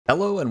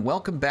Hello and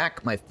welcome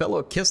back, my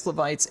fellow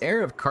Kislevites.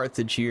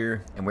 HeirofCarthage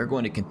here, and we're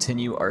going to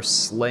continue our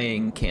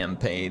slaying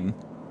campaign.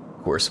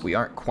 Of course, we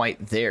aren't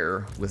quite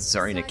there with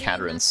Tzarina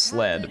Katarin's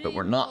sled, but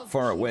we're not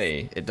far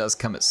away. It does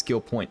come at skill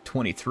point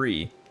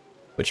 23,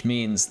 which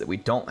means that we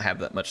don't have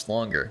that much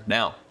longer.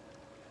 Now,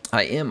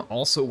 I am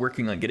also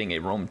working on getting a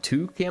Rome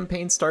 2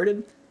 campaign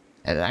started,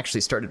 and I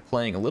actually started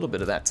playing a little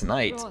bit of that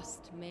tonight,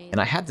 and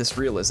I had this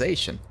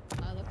realization,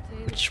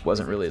 which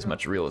wasn't really as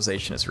much a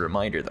realization as a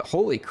reminder, that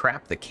holy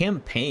crap, the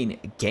campaign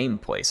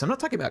gameplay. So I'm not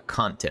talking about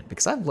content,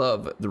 because I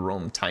love the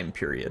Rome time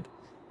period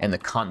and the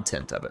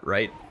content of it,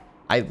 right?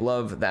 I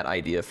love that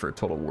idea for a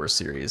Total War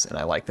series, and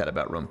I like that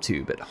about Rome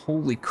 2, but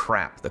holy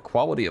crap, the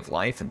quality of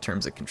life in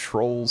terms of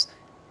controls,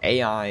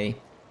 AI,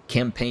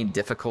 campaign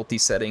difficulty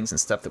settings, and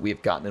stuff that we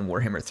have gotten in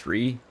Warhammer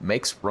 3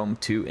 makes Rome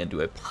 2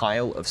 into a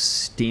pile of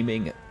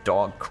steaming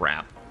dog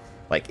crap.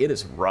 Like, it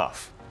is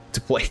rough to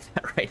play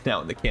that right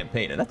now in the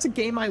campaign, and that's a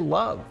game I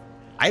love.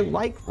 I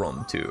like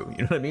Rome 2,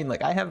 you know what I mean?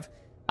 Like, I have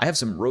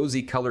some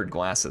rosy colored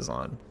glasses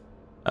on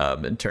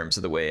in terms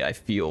of the way I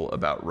feel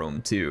about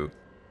Rome 2.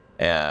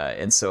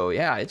 And so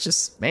yeah, it's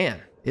just,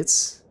 man,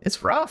 it's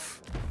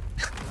rough.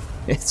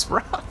 It's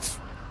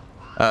rough.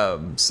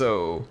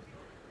 So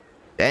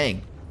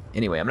dang.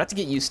 Anyway, I'm gonna have to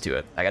get used to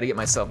it. I gotta get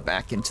myself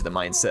back into the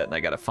mindset, and I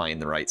gotta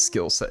find the right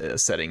skill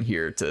setting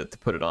here to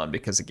put it on,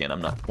 because again,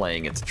 I'm not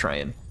playing it to try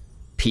and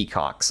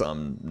peacock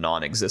some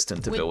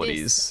non-existent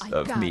abilities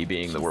of me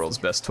being the world's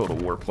best Total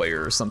War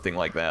player or something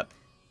like that.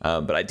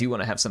 But I do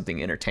want to have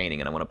something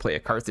entertaining, and I want to play a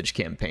Carthage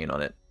campaign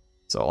on it.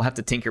 So I'll have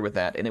to tinker with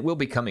that, and it will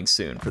be coming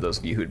soon for those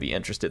of you who'd be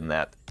interested in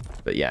that.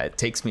 But yeah, it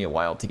takes me a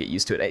while to get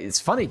used to it. It's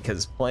funny,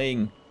 because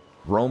playing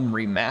Rome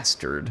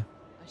Remastered,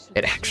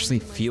 it actually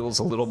feels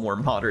a little more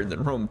modern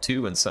than Rome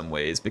 2 in some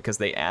ways, because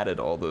they added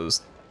all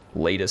those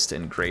latest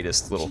and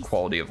greatest little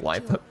quality of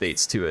life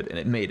updates to it, and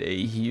it made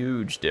a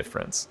huge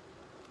difference.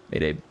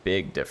 Made a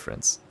big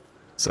difference.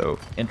 So,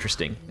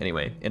 interesting.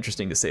 Anyway,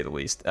 interesting to say the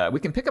least. We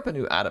can pick up a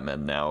new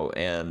Ataman now,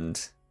 and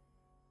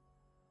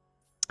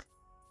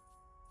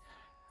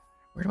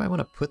where do I want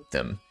to put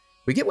them?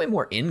 We get way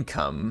more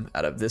income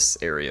out of this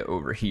area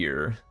over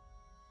here.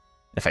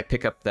 If I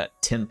pick up that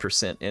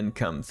 10%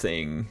 income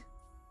thing,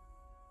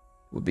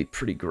 it would be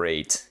pretty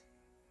great.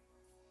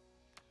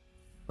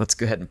 Let's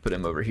go ahead and put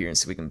him over here and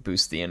see if we can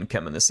boost the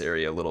income in this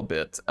area a little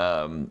bit.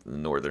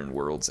 Northern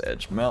World's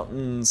Edge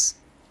Mountains.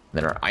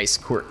 Then our Ice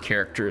Court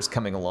character is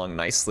coming along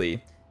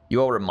nicely.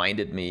 You all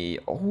reminded me,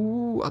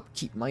 oh,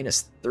 upkeep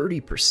minus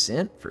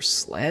 30% for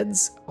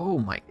sleds? Oh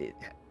my,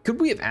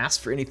 could we have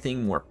asked for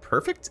anything more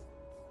perfect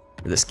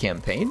for this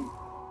campaign?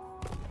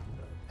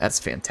 That's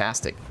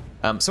fantastic.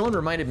 Someone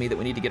reminded me that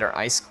we need to get our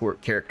Ice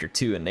Court character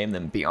too and name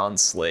them Beyond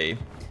Slay.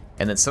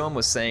 And then someone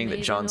was saying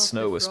that Jon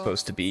Snow was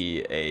supposed to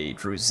be a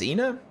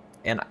Tzarina,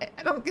 and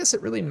I don't guess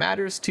it really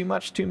matters too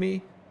much to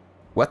me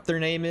what their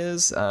name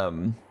is.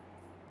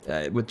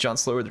 With Jon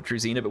Snow or the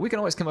Tzarina, but we can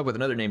always come up with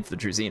another name for the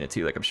Tzarina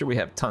too. Like, I'm sure we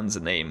have tons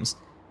of names,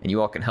 and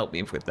you all can help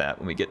me with that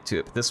when we get to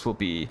it. But this will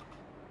be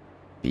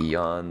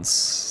Beyond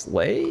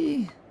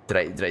Slay?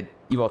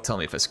 You all tell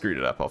me if I screwed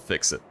it up, I'll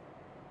fix it.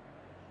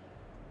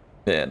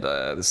 And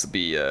this will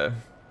be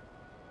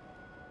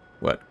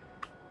what?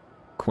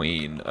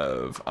 Queen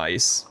of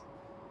Ice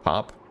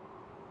Pop?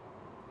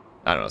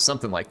 I don't know,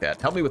 something like that.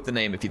 Help me with the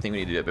name if you think we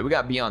need to do it. But we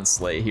got Beyond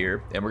Slay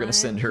here, and we're gonna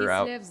send her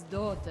out.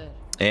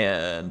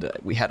 And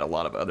we had a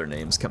lot of other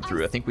names come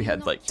through. I think we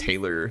had like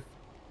Taylor,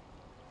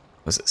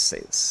 what does it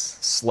say?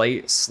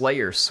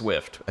 Slayer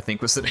Swift, I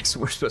think was the next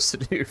one we're supposed to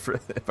do, for,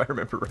 if I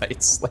remember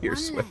right, Slayer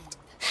Swift.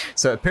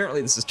 So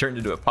apparently this has turned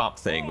into a pop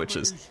thing, which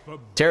is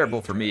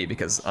terrible for me,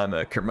 because I'm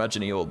a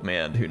curmudgeon-y old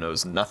man who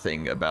knows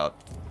nothing about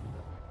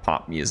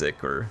pop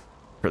music, or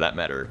for that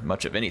matter,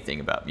 much of anything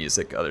about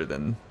music, other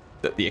than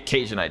the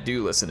occasion I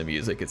do listen to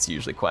music. It's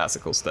usually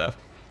classical stuff.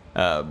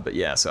 But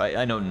yeah, so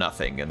I know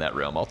nothing in that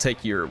realm. I'll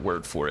take your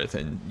word for it,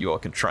 and you all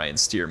can try and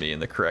steer me in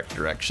the correct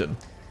direction.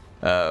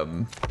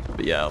 But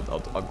yeah,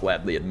 I'll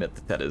gladly admit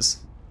that that is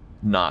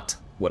not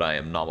what I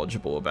am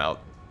knowledgeable about.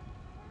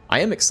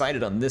 I am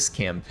excited on this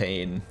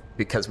campaign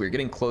because we're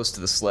getting close to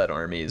the sled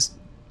armies,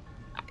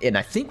 and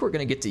I think we're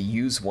going to get to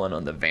use one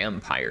on the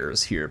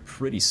vampires here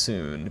pretty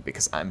soon,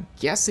 because I'm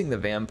guessing the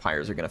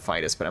vampires are going to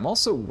fight us, but I'm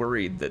also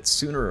worried that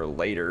sooner or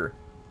later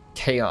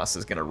chaos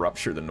is going to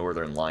rupture the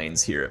northern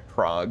lines here at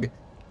Prague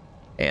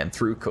and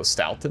through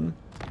Kostaltin,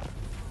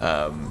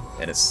 and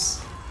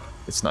it's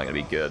not going to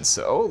be good.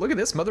 So, oh, look at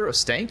this, Mother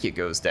Ostankya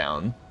goes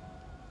down.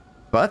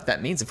 But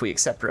that means if we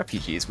accept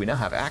refugees, we now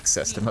have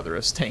access to Mother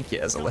Ostankya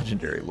as a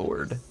legendary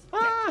lord.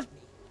 Ah,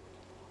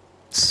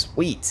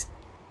 sweet.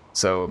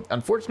 So,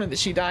 unfortunate that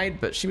she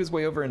died, but she was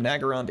way over in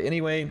Nagarond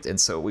anyway, and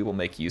so we will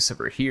make use of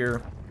her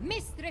here.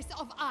 Mistress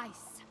of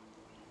Ice.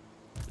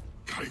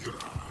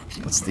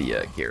 What's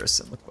the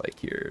garrison look like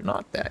here?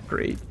 Not that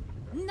great.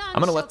 I'm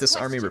going to let this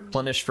army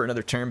replenish for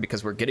another turn,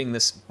 because we're getting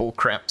this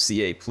bullcrap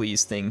CA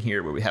please thing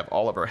here where we have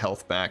all of our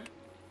health back.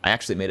 I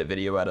actually made a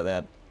video out of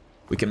that.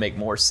 We can make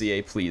more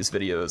CA please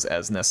videos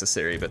as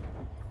necessary, but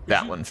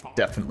that one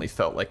definitely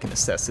felt like a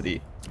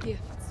necessity.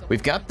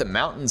 We've got the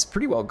mountains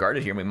pretty well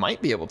guarded here. We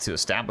might be able to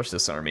establish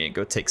this army and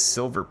go take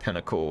Silver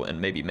Pinnacle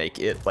and maybe make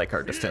it like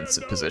our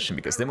defensive position,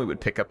 because then we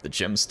would pick up the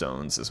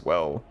gemstones as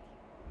well.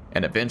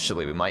 And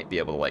eventually we might be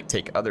able to like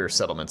take other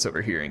settlements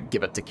over here and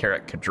give it to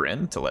Tzarina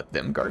Katarin to let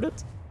them guard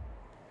it.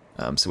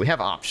 So we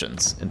have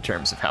options in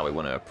terms of how we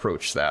want to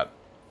approach that.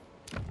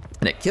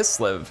 And at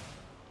Kislev,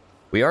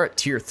 we are at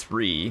tier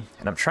 3,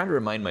 and I'm trying to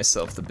remind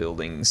myself the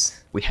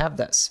buildings. We have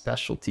that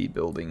specialty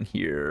building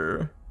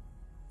here,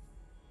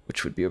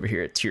 which would be over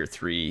here at tier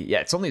 3. Yeah,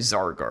 it's only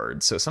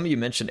Zargard. So some of you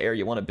mentioned, Air,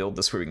 you want to build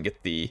this where we can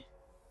get the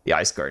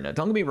Ice Guard. Now,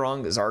 don't get me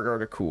wrong, the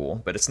Zargard are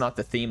cool, but it's not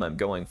the theme I'm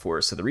going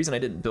for. So the reason I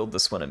didn't build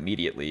this one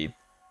immediately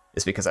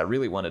is because I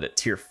really wanted it at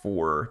tier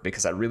 4,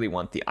 because I really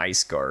want the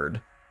Ice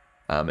Guard.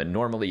 And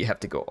normally you have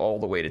to go all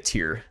the way to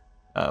tier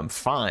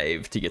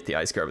 5 to get the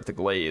Ice Guard with the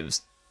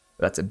glaives.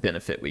 That's a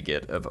benefit we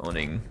get of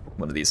owning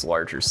one of these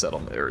larger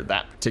settlements, or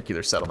that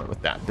particular settlement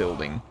with that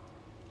building.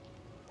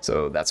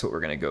 So that's what we're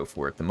going to go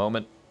for at the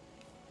moment.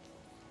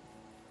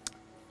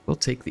 We'll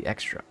take the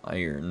extra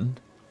iron,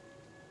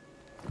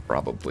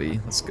 probably.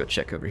 Let's go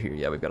check over here.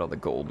 Yeah, we've got all the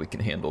gold we can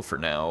handle for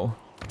now.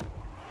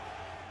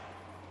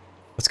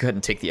 Let's go ahead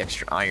and take the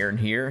extra iron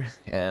here,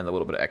 and a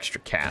little bit of extra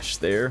cash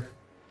there.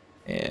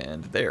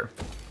 And there.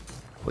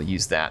 We'll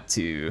use that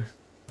to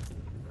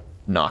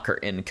knock our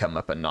income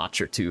up a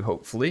notch or two,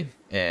 hopefully.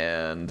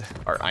 And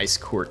our Ice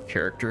Court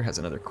character has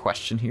another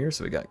question here.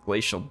 So we got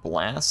Glacial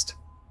Blast,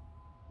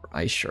 or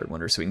Ice Shard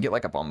Wonder. So we can get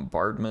like a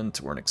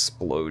bombardment or an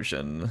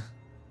explosion.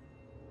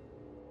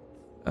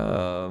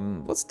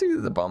 Let's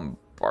do the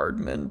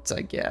bombardment,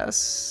 I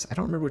guess. I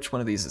don't remember which one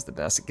of these is the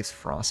best. It gives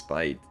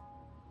frostbite.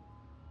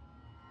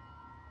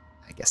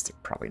 I guess they're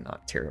probably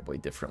not terribly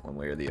different one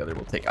way or the other.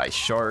 We'll take Ice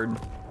Shard.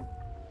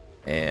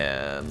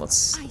 And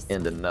let's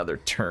end another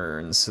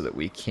turn so that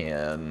we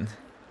can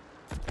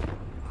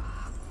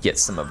get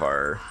some of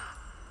our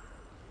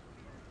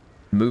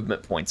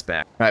movement points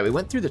back. All right, we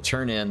went through the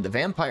turn in. The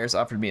vampires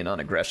offered me a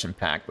non-aggression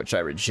pact, which I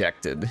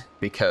rejected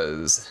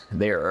because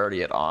they are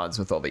already at odds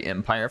with all the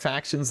Empire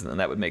factions, and then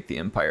that would make the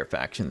Empire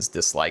factions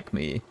dislike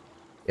me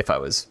if I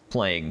was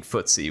playing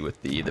footsie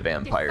with the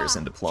vampires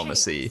in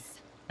diplomacy.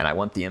 And I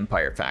want the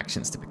Empire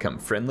factions to become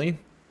friendly.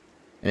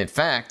 And in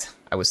fact,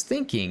 I was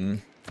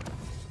thinking,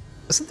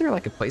 isn't there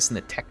like a place in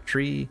the tech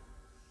tree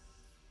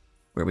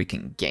where we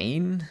can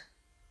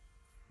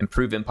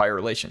improve Empire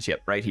relations?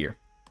 Yep, right here.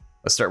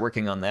 Let's start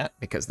working on that,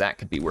 because that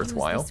could be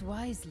worthwhile.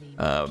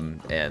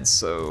 And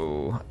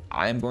so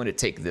I'm going to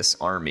take this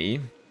army,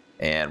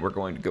 and we're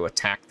going to go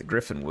attack the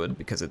Griffinwood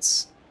because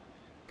it's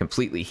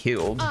completely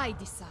healed. I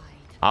decide.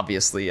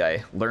 Obviously,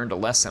 I learned a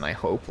lesson, I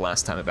hope,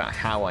 last time about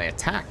how I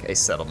attack a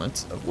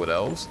settlement of Wood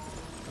Elves,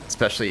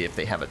 especially if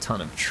they have a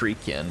ton of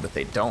Treekin, but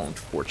they don't,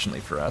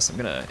 fortunately for us. I'm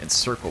going to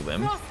encircle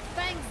them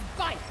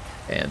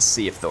and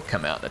see if they'll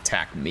come out and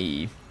attack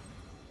me.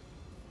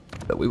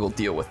 But we will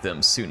deal with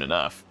them soon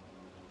enough.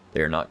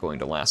 They're not going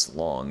to last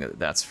long,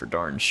 that's for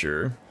darn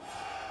sure.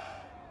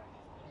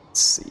 Let's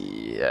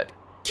see, at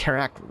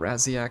Karak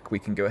Raziak, we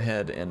can go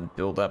ahead and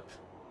build up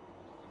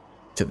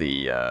to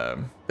the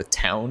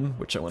town,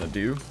 which I want to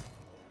do,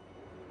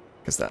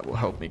 because that will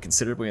help me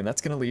considerably, and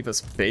that's going to leave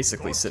us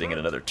basically sitting in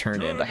another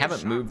turn end. I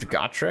haven't moved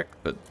Gotrek,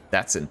 but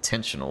that's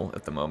intentional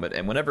at the moment,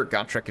 and whenever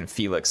Gotrek and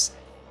Felix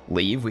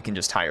leave, we can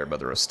just hire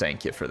Mother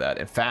Ostankya for that.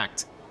 In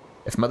fact,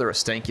 if Mother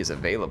Ostankya is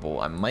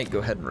available, I might go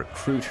ahead and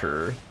recruit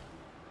her.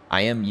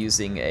 I am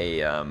using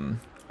a,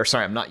 or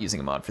sorry, I'm not using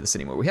a mod for this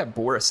anymore. We have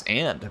Boris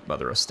and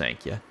Mother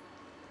Ostankya.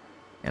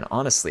 And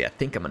honestly, I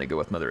think I'm going to go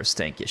with Mother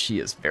Ostankya. She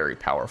is very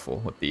powerful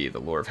with the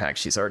Lore of Hacks.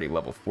 She's already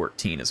level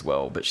 14 as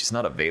well, but she's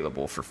not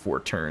available for 4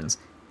 turns.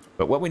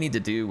 But what we need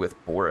to do with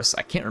Boris,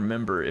 I can't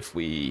remember if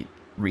we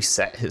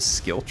reset his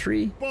skill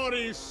tree.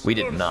 We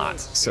did not.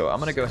 So I'm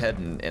going to go ahead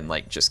and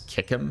like just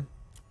kick him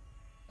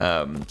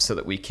so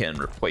that we can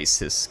replace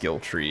his skill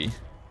tree.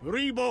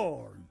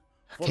 Reborn.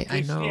 Okay,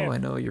 I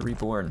know, you're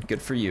reborn.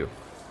 Good for you.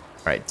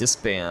 All right,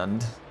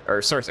 disband.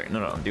 Or sorry,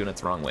 no, I'm doing it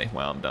the wrong way.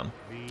 Wow, I'm dumb.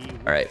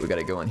 All right, we got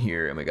to go in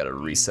here and we got to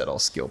reset all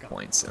skill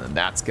points, and then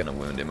that's going to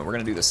wound him. And we're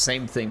going to do the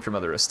same thing for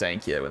Mother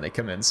Ostankya when they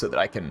come in, so that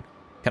I can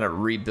kind of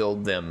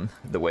rebuild them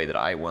the way that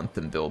I want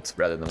them built,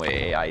 rather than the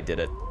way AI did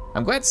it.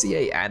 I'm glad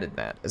CA added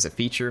that as a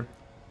feature.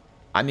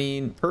 I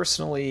mean,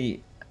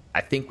 personally, I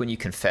think when you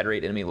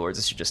confederate enemy lords,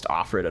 you should just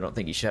offer it. I don't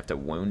think you should have to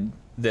wound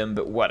them,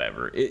 but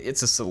whatever.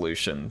 It's a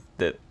solution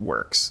that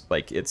works.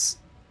 Like, it's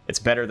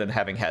better than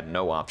having had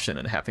no option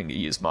and having to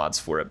use mods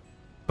for it.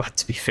 But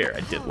to be fair,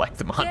 I did like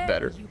the mod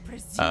better.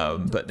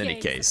 But in any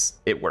case,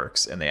 it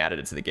works, and they added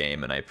it to the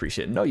game, and I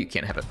appreciate it. No, you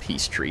can't have a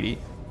peace treaty.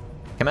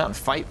 Come out and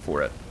fight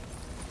for it.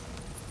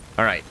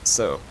 All right,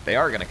 so they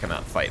are going to come out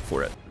and fight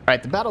for it. All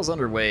right, the battle's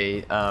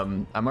underway.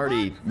 I'm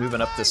already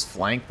moving up this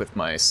flank with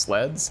my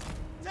sleds,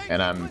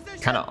 and I'm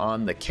kind of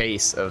on the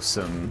case of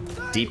some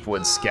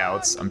Deepwood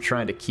scouts. I'm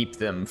trying to keep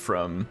them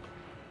from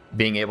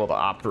being able to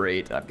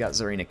operate. I've got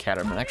Tzarina Katarin.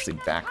 I'm gonna actually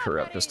back her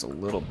up just a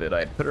little bit.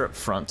 I put her up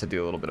front to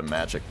do a little bit of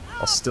magic.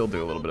 I'll still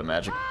do a little bit of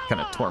magic,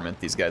 kind of torment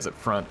these guys up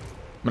front.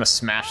 I'm gonna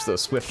smash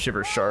those Swift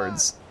Shiver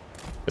shards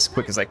as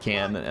quick as I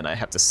can, and I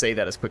have to say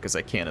that as quick as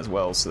I can as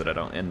well so that I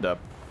don't end up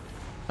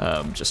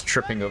just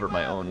tripping over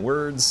my own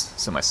words.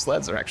 So my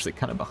sleds are actually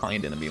kind of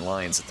behind enemy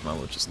lines at the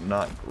moment, which is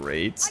not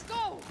great.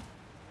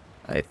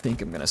 I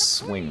think I'm going to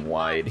swing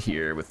wide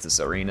here with the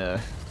Tzarina.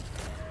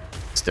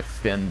 Just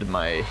defend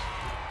my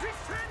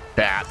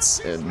bats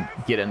and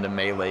get into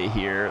melee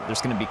here. There's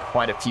going to be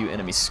quite a few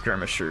enemy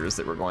skirmishers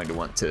that we're going to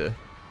want to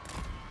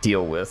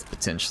deal with,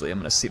 potentially. I'm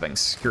going to see if I can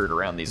skirt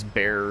around these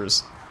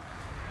bears.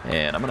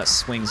 And I'm going to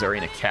swing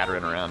Tzarina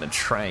Katarin around and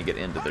try and get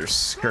into their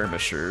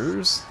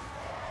skirmishers.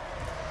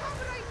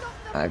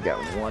 I've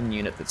got one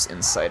unit that's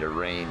inside a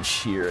range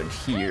here and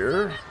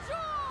here.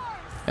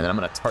 And then I'm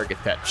going to target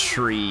that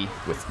tree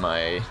with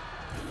my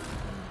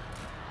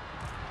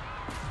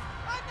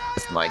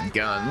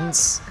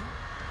guns.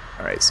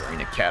 Alright,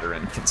 Tzarina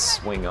Katarin can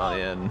swing on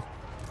in.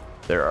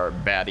 There are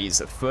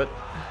baddies afoot.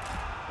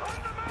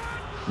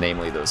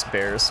 Namely those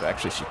bears, so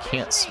actually she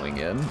can't swing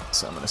in.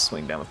 So I'm going to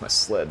swing down with my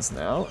sleds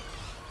now.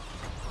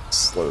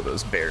 Slow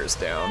those bears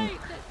down.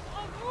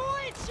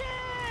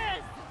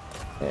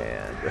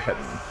 And go ahead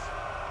and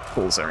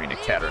pull Tzarina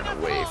Katarin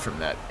away from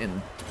that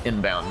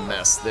inbound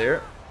mess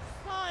there.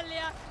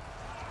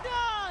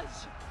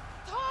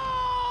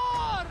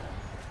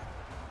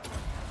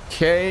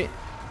 Okay.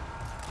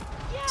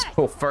 Let's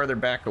pull farther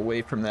back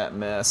away from that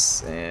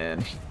mess,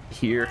 and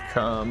here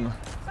come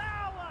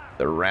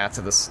the wrath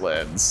of the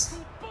sleds.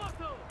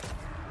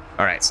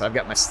 Alright, so I've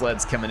got my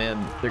sleds coming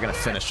in. They're going to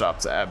finish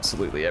off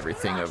absolutely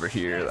everything over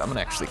here. I'm going to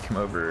actually come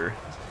over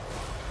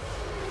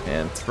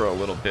and throw a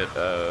little bit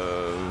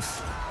of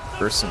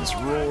Person's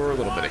Roar, a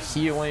little bit of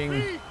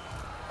healing.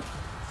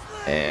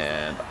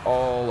 And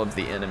all of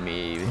the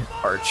enemy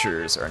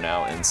archers are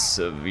now in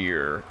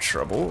severe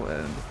trouble,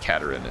 and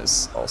Katarin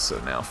is also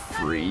now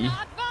free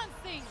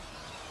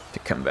to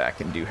come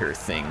back and do her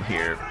thing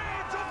here.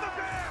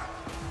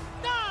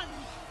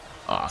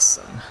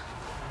 Awesome.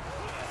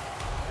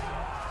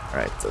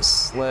 Alright, the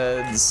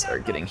sleds are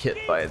getting hit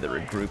by the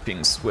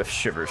regrouping Swift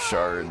Shiver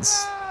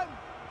Shards.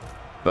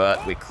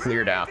 But we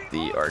cleared out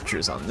the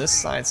archers on this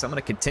side, so I'm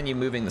going to continue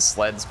moving the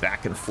sleds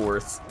back and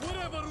forth.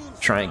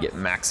 Try and get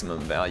maximum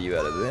value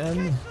out of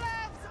them.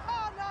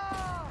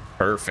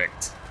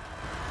 Perfect.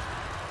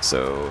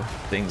 So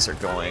things are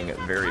going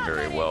very,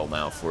 very well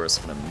now for us.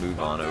 I'm going to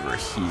move on over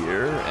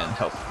here and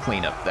help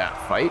clean up that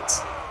fight.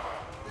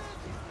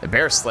 The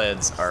bear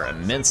sleds are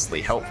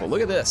immensely helpful.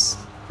 Look at this.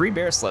 3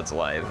 bear sleds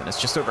alive, and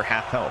it's just over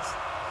half health.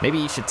 Maybe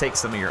you should take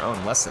some of your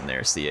own lesson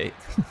there, C8.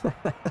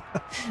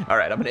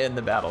 Alright, I'm going to end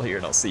the battle here,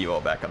 and I'll see you all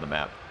back on the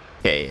map.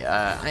 Okay,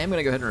 I am going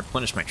to go ahead and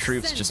replenish my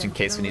troops just in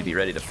case we need to be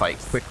ready to fight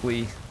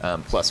quickly.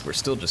 Plus, we're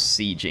still just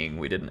sieging.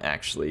 We didn't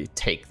actually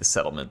take the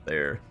settlement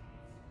there.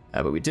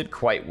 But we did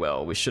quite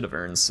well. We should have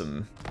earned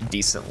some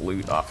decent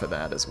loot off of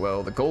that as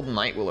well. The Golden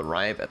Knight will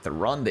arrive at the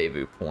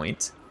rendezvous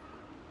point.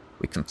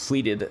 We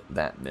completed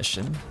that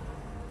mission.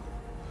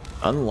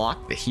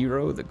 Unlock the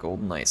hero, the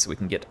Golden Knight, so we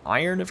can get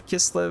Iron of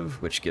Kislev,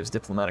 which gives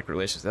diplomatic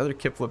relations with other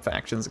Kislev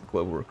factions and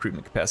global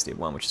recruitment capacity of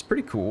 1, which is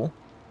pretty cool.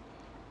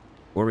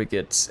 Or we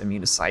get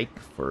immune to psych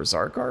for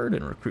Zarguard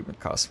and recruitment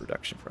cost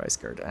reduction for Ice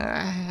Guard.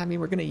 I mean,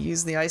 we're going to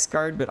use the Ice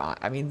Guard, but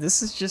I mean,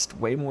 this is just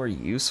way more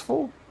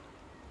useful.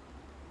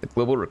 The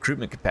global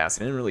recruitment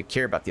capacity, I didn't really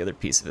care about the other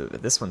piece of it,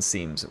 but this one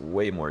seems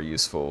way more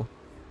useful.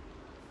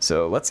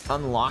 So let's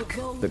unlock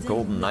the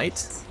Golden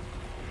Knight.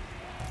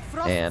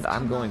 And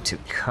I'm going to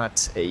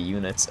cut a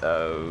unit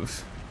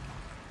of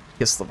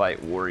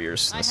Kislevite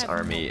warriors from this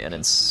army and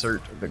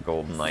insert the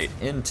Golden Knight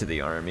into the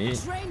army.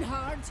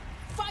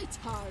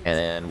 And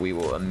then we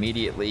will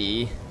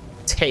immediately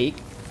take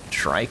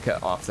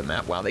Trika off the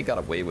map. Wow, they got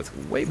away with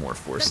way more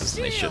forces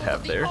than they should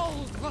have there.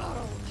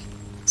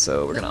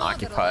 So we're going to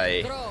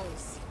occupy.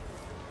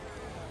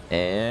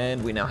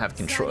 And we now have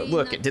control.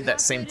 Look, it did that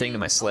same thing to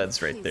my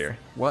sleds right there.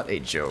 What a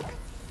joke.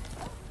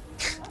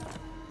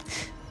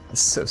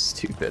 That's so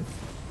stupid.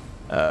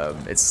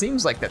 It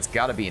seems like that's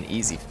got to be an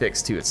easy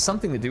fix, too. It's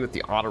something to do with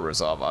the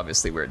auto-resolve,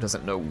 obviously, where it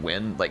doesn't know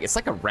when. Like, it's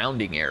like a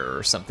rounding error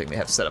or something they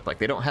have set up. Like,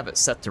 they don't have it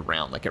set to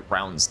round. Like, it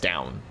rounds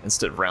down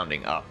instead of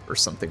rounding up or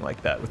something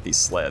like that with these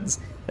sleds.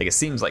 Like, it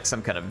seems like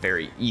some kind of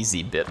very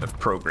easy bit of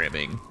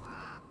programming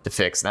to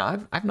fix. Now,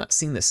 I've not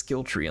seen the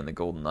skill tree on the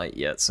Golden Knight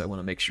yet, so I want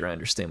to make sure I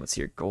understand what's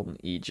here. Golden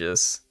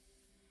Aegis.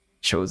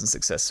 Chosen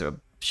success, so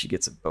she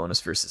gets a bonus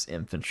versus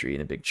infantry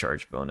and a big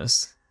charge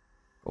bonus.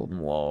 Golden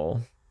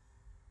Wall.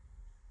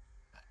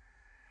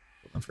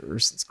 For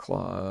Urson's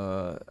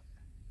Claw.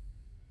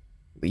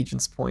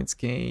 Legion's points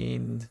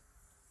gained.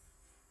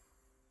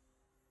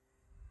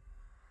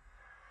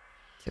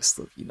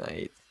 Kislev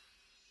Unite.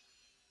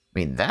 I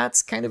mean,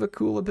 that's kind of a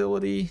cool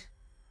ability.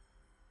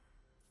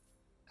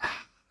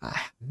 I'm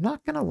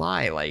not gonna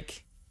lie,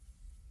 like...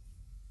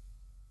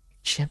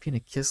 Champion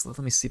of Kislev. Let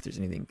me see if there's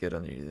anything good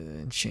on the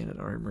enchanted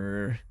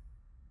armor.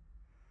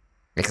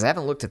 Because I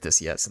haven't looked at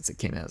this yet since it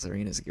came out.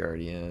 Tzarina's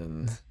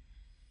Guardian.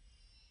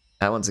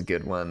 That one's a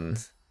good one.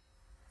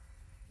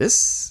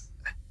 This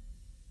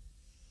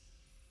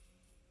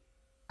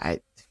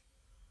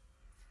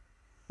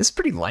This is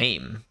pretty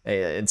lame.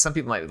 And some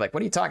people might be like,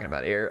 what are you talking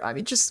about, Air? I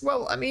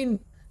mean,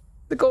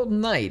 the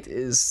Golden Knight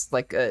is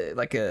like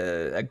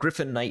a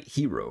Griffin Knight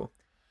hero.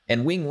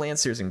 And Wing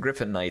Lancers and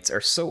Griffin Knights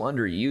are so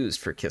underused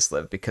for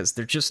Kislev because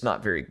they're just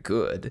not very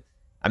good.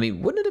 I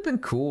mean, wouldn't it have been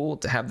cool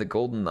to have the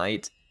Golden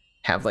Knight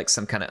have like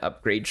some kind of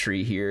upgrade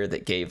tree here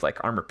that gave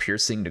like armor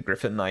piercing to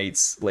Griffin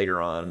Knights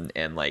later on,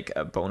 and like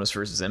a bonus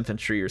versus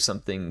infantry or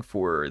something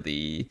for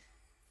the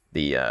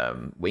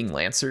Wing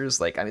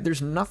Lancers? Like, I mean,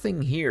 there's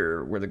nothing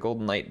here where the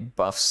Golden Knight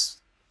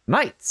buffs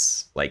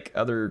knights like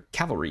other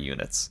cavalry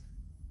units.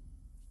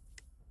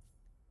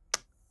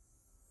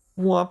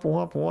 Womp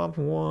womp womp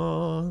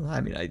womp.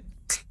 I mean,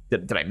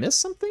 did I miss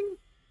something?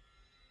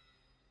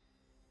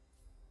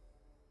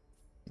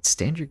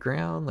 Stand your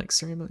ground, like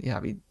ceremony. Yeah, I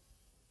mean,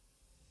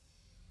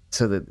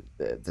 so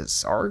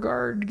does our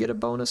guard get a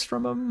bonus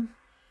from him?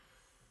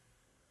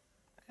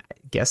 I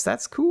guess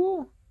that's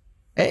cool.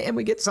 And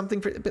we get something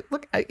for. But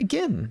look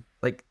again,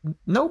 like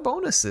no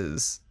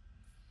bonuses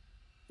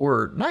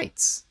or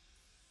knights.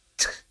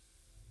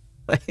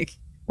 Like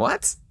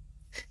what?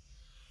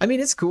 I mean,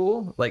 it's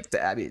cool. Like,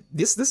 I mean,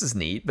 this is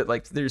neat, but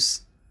like,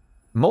 there's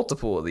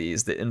multiple of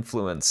these that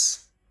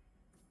influence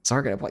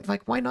Zarga.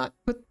 Like, why not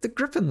put the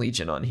Griffin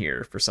Legion on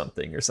here for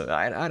something or something?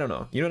 I don't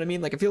know. You know what I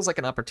mean? Like, it feels like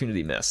an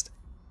opportunity missed.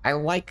 I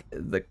like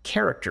the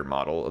character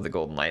model of the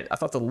Golden Knight. I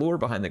thought the lore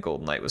behind the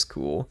Golden Knight was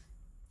cool,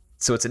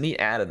 so it's a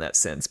neat add in that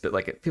sense. But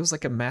like, it feels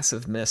like a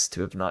massive miss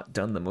to have not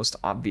done the most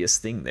obvious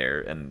thing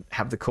there and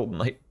have the Golden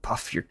Knight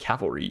buff your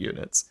cavalry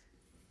units.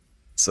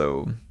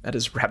 So that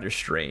is rather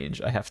strange.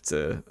 I have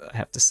to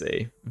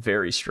say,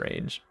 very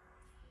strange.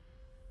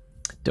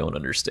 Don't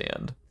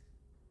understand.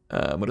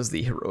 What is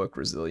the heroic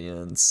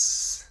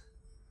resilience?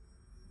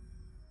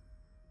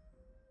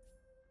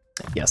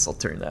 Yes, I'll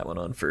turn that one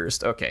on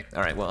first. Okay,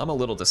 all right. Well, I'm a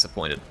little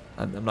disappointed.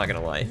 I'm not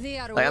gonna lie.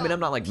 Like, I mean, I'm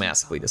not like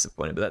massively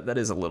disappointed, but that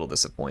is a little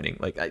disappointing.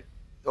 Like,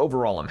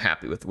 overall, I'm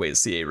happy with the way the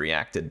CA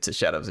reacted to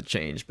Shadows of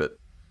Change, but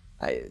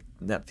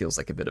that feels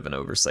like a bit of an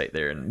oversight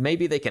there. And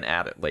maybe they can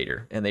add it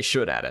later, and they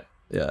should add it.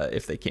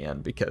 If they can,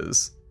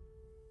 because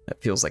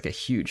that feels like a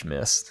huge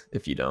miss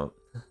if you don't.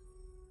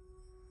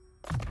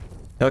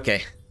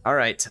 Okay, all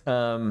right.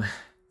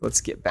 Let's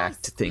get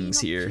back to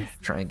things here.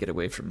 Try and get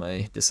away from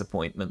my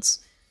disappointments.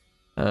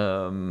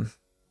 Let's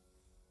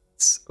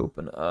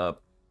open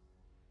up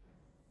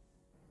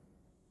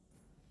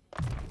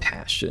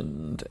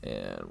Passioned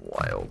and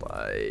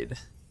Wild-Eyed.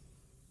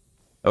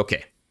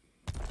 Okay,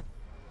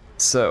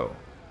 so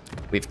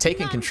we've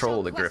taken control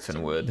of the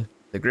Griffinwood.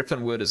 The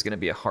Griffinwood is going to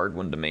be a hard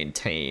one to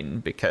maintain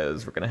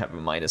because we're going to have a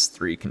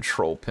 -3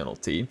 control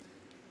penalty.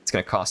 It's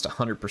going to cost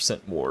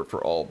 100% more for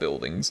all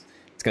buildings.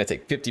 It's going to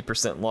take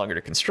 50% longer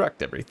to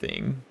construct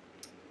everything.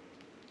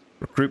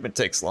 Recruitment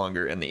takes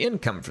longer, and the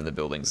income from the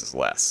buildings is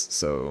less.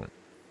 So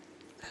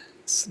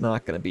it's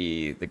not going to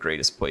be the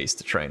greatest place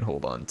to try and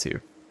hold on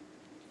to.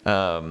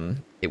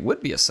 It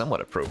would be a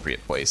somewhat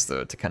appropriate place,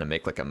 though, to kind of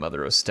make like a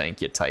Mother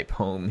Ostankya type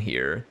home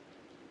here.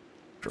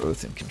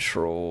 Growth and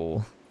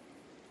control.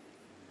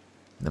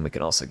 And then we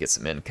can also get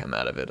some income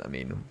out of it. I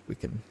mean, we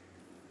can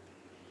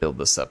build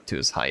this up to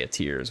as high a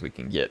tier as we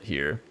can get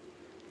here.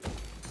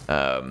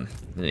 In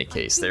any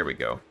case, there we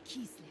go.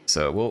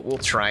 So we'll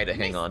try to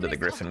hang on to the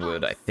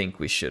Griffinwood. I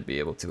think we should be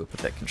able to. We'll put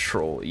that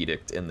control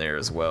edict in there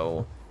as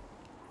well.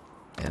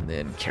 And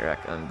then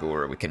Karak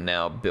Ungor, we can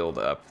now build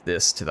up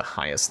this to the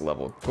highest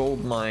level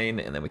gold mine,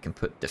 and then we can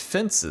put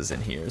defenses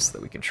in here so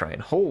that we can try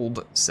and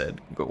hold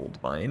said gold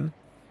mine.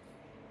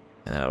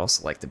 And I'd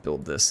also like to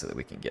build this so that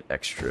we can get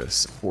extra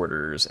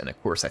supporters. And of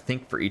course, I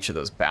think for each of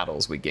those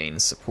battles, we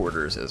gained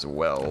supporters as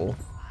well.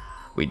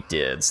 We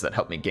did, so that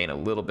helped me gain a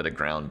little bit of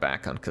ground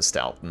back on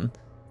Kostalton.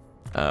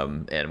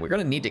 And we're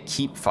going to need to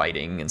keep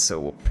fighting, and so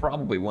we'll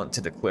probably want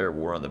to declare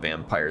war on the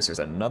vampires. There's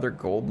another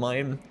gold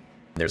mine.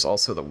 There's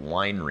also the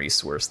wine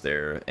resource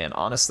there. And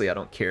honestly, I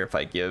don't care if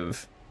I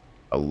give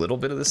a little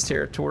bit of this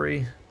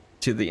territory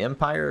to the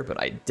Empire, but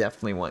I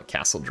definitely want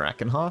Castle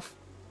Drakenhof.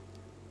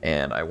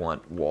 And I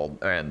want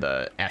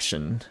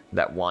Ashen,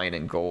 that wine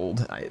and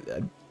gold.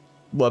 I'd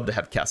love to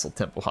have Castle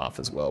Tempelhof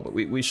as well, but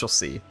we shall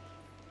see.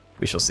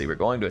 We shall see. We're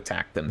going to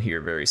attack them here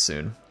very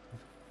soon.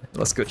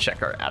 Let's go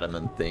check our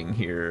Adamant thing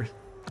here.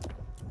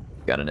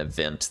 Got an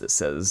event that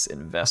says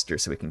investor,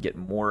 so we can get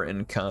more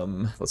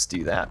income. Let's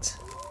do that.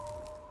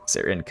 So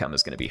their income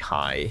is going to be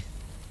high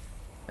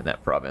in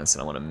that province,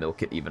 and I want to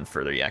milk it even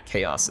further. Yeah,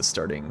 Chaos is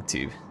starting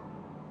to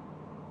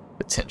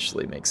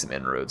potentially make some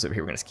inroads over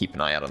here. We're going to keep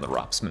an eye out on the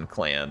Ropsman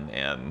clan,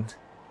 and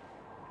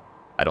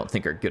I don't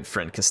think our good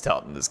friend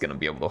Kostalton is going to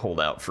be able to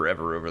hold out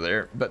forever over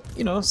there. But,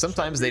 you know,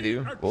 sometimes they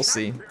do. We'll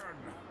see.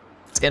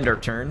 Let's end our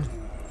turn.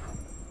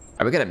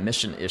 Right, we got a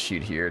mission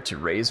issued here to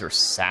raise or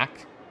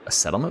sack a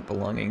settlement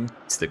belonging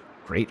to the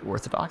Great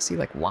Orthodoxy.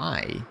 Like,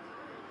 why?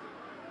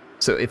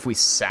 So if we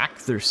sack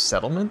their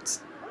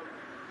settlement...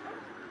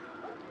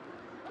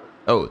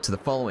 Oh, to the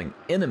following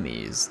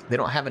enemies. They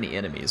don't have any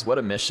enemies. What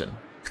a mission.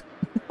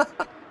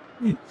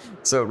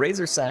 So raise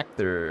or sack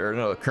their... Or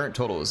no, the current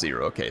total is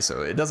 0. Okay,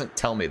 so it doesn't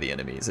tell me the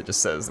enemies. It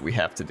just says that we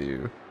have to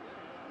do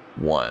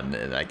 1,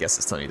 and I guess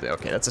it's telling you,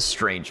 okay, that's a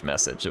strange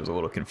message. It was a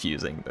little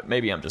confusing, but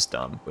maybe I'm just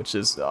dumb, which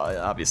is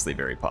obviously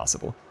very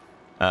possible.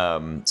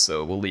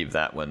 So we'll leave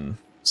that one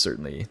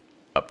certainly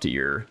up to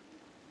your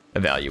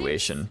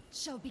evaluation.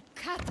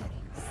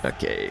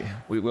 Okay,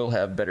 we will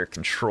have better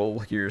control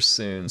here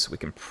soon, so we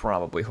can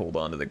probably hold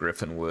on to the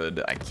Griffin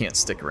Wood. I can't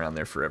stick around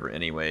there forever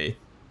anyway.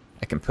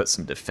 I can put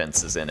some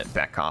defenses in at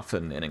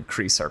Beckhoffen and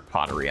increase our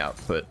pottery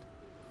output,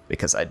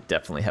 because I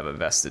definitely have a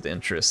vested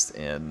interest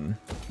in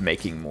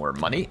making more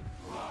money.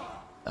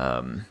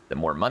 The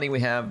more money we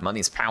have,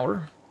 money's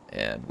power,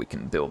 and we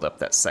can build up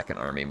that second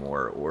army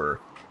more, or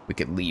we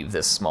could leave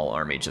this small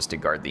army just to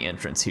guard the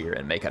entrance here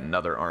and make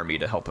another army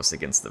to help us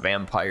against the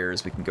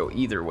vampires. We can go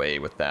either way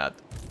with that.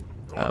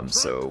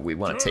 So we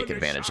want to take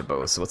advantage of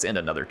both. So let's end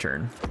another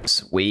turn.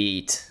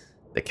 Sweet.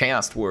 The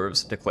Chaos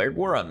Dwarves declared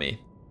war on me.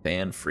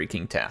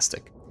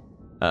 Fan-freaking-tastic.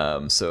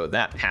 So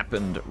that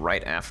happened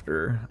right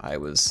after I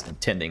was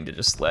intending to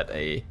just let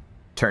a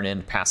turn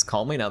in pass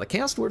calmly. Now the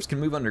Chaos Dwarves can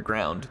move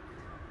underground,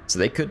 so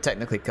they could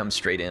technically come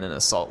straight in and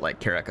assault like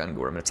Karak Ungor. I'm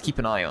going to have to keep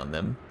an eye on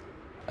them.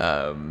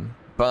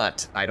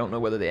 But I don't know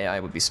whether the AI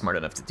would be smart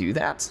enough to do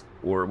that,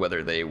 or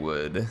whether they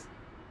would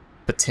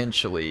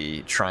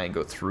potentially try and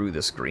go through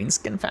this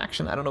Greenskin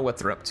faction. I don't know what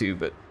they're up to,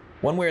 but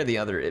one way or the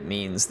other, it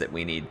means that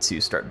we need to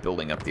start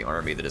building up the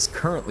army that is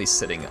currently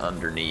sitting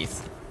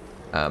underneath.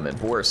 And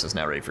Boris is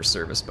now ready for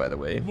service, by the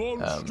way.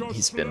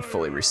 He's been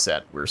fully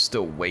reset. We're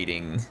still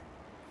waiting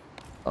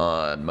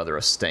on Mother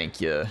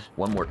Ostankya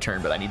one more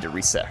turn, but I need to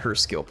reset her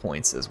skill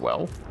points as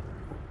well.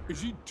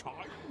 Is it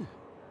time?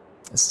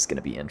 This is going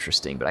to be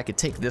interesting, but I could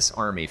take this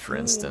army, for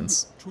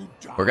instance.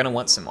 We're going to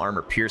want some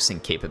armor-piercing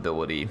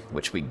capability,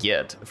 which we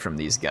get from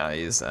these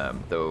guys,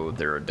 though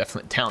there are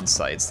definite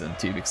downsides to them,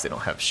 too, because they don't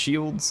have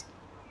shields.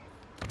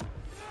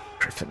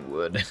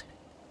 Griffinwood.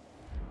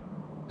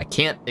 I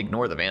can't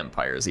ignore the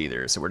vampires,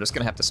 either, so we're just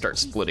going to have to start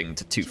splitting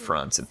to two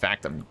fronts. In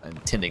fact, I'm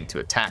intending to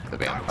attack the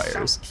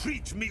vampires.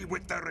 Treat me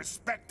with the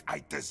respect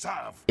I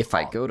deserve. If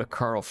I go to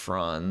Karl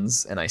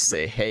Franz and I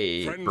say,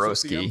 hey,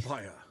 broski,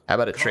 how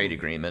about a trade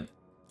agreement?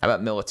 How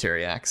about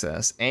military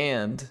access?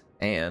 And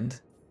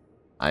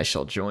I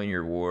shall join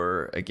your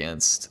war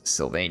against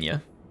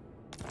Sylvania.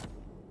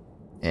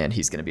 And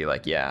he's going to be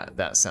like, yeah,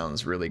 that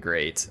sounds really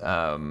great.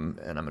 And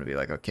I'm going to be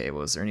like, okay,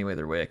 well, is there any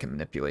other way I can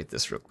manipulate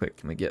this real quick?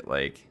 Can we get,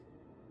 like...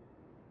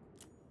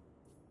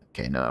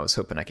 Okay, no, I was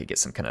hoping I could get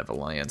some kind of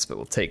alliance, but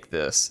we'll take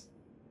this.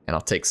 And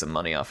I'll take some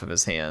money off of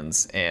his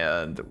hands,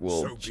 and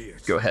we'll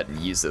go ahead and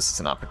use this as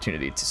an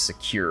opportunity to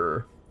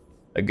secure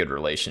a good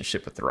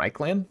relationship with the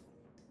Reichland,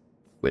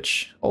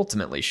 which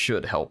ultimately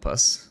should help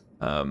us.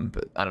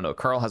 But I don't know,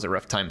 Karl has a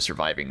rough time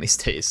surviving these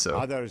days, so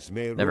others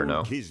may never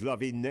know. His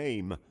loving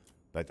name,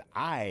 but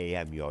I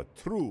am your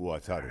true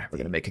authority. We're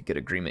gonna make a good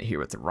agreement here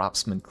with the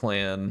Ropsman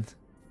clan.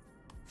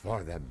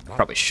 For them,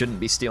 Probably shouldn't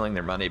be stealing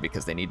their money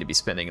because they need to be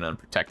spending it on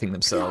protecting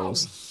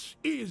themselves.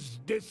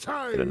 Get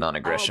a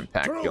non-aggression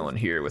pact going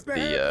here with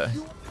the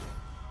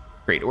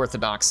Great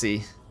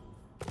Orthodoxy.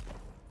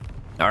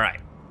 All right.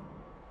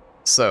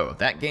 So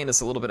that gained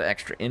us a little bit of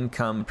extra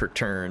income per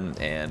turn,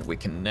 and we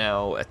can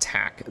now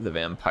attack the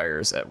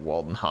vampires at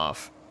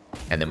Waldenhof,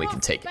 and then we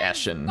can take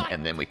Eschen,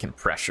 and then we can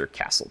pressure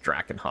Castle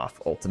Drakenhof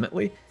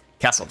ultimately.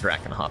 Castle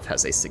Drakenhof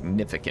has a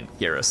significant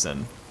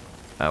garrison,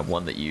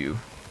 one that you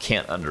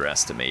can't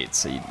underestimate,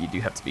 so you do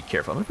have to be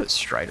careful. I'm going to put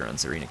Strider on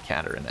Tzarina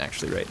Katarin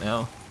actually right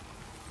now.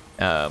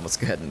 Let's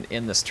go ahead and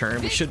end this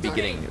turn. We should be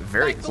getting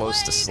very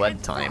close to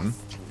sled time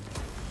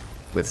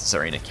with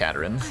Tzarina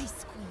Katarin.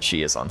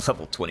 She is on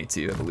level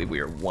 22. I believe we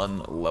are one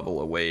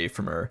level away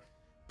from our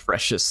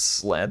precious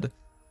sled.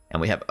 And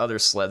we have other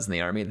sleds in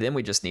the army. Then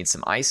we just need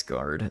some Ice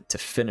Guard to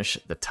finish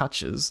the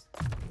touches.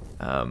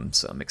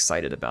 So I'm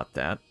excited about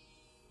that.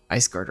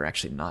 Ice Guard are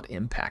actually not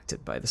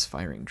impacted by this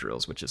firing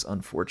drills, which is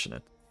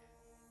unfortunate.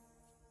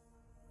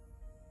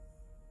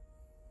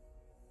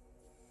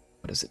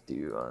 What does it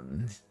do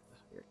on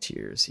higher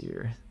tiers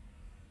here?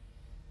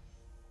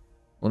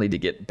 We'll need to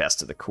get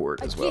Best of the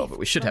Court as well, but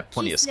we should have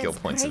plenty of skill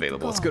points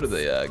available. Let's go to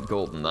the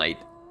Golden Knight,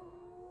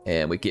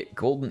 and we get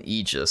Golden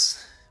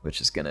Aegis, which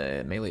is going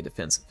to melee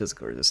defense and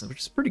physical resistance, which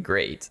is pretty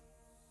great.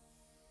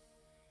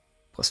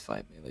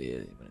 +5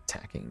 melee when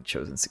attacking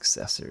Chosen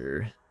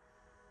Successor.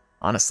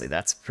 Honestly,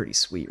 that's pretty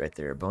sweet right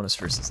there. Bonus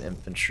versus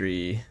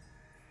infantry.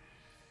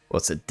 Well,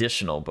 it's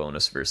additional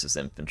bonus versus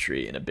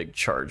infantry and a big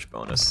charge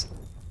bonus.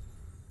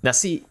 Now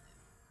see,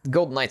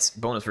 Golden Knight's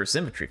bonus versus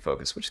infantry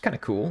focus, which is kind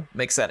of cool.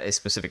 Makes that a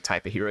specific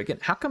type of hero again.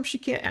 How come she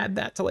can't add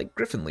that to, like,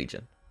 Griffin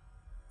Legion?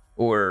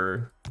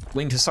 Or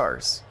Winged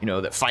Hussars, you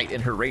know, that fight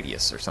in her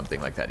radius or something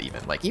like that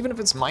even. Like, even if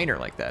it's minor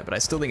like that, but I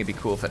still think it'd be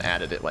cool if it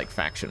added it, like,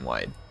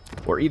 faction-wide.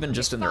 Or even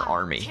just in their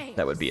army.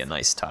 That would be a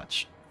nice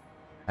touch.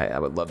 I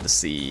would love to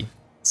see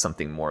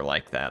something more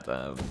like that.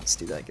 Let's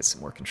do that, get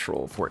some more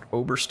control for it.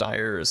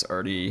 Obersteier is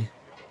already...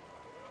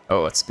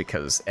 Oh, it's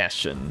because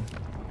Eschen...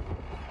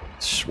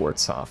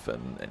 Schwarzhof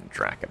and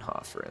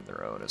Drakenhof are in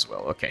their own as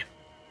well. Okay.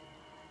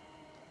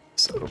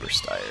 So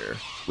Obersteier.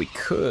 We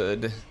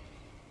could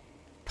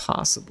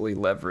possibly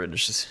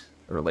leverage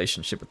a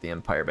relationship with the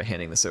Empire by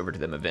handing this over to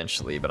them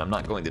eventually, but I'm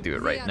not going to do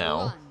it right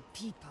now.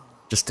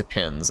 Just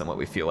depends on what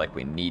we feel like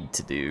we need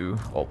to do,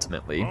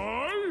 ultimately.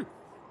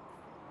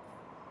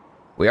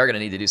 We are going to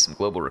need to do some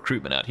global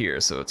recruitment out here,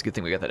 so it's a good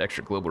thing we got that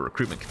extra global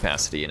recruitment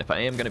capacity, and if I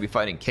am going to be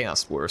fighting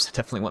Chaos Wars, I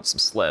definitely want some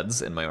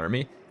sleds in my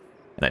army,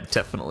 and I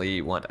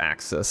definitely want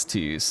access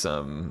to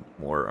some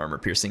more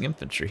armor-piercing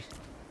infantry.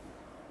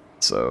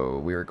 So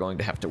we're going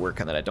to have to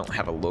work on that. I don't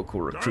have a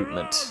local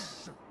recruitment.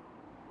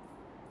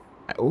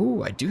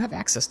 Oh, I do have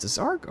access to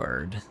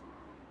Zargard,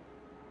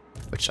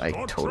 which I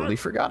totally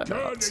forgot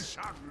about.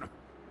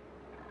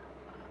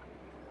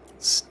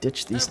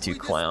 Stitch these two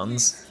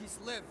clowns.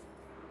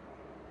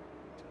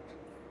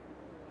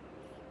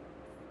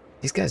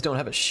 These guys don't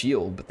have a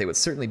shield, but they would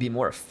certainly be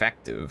more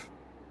effective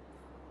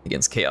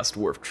against Chaos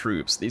Dwarf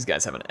troops. These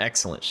guys have an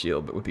excellent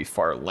shield, but would be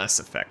far less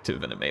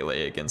effective in a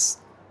melee against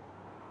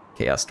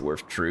Chaos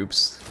Dwarf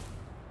troops.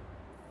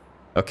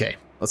 Okay,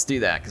 let's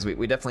do that, because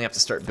we definitely have to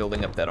start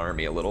building up that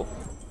army a little.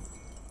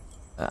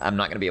 I'm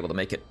not going to be able to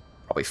make it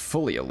probably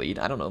fully elite.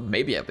 I don't know,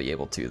 maybe I'll be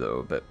able to,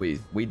 though, but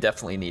we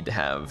definitely need to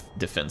have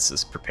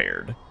defenses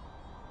prepared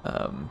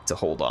to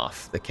hold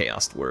off the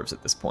Chaos Dwarves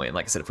at this point.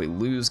 Like I said, if we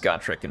lose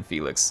Gotrek and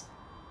Felix,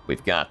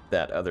 we've got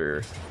that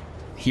other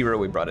hero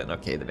we brought in.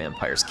 Okay, the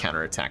vampires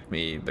counterattacked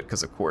me,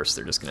 because of course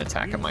they're just going to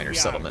attack a minor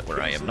settlement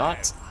where I am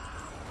not,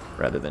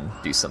 rather than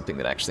do something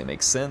that actually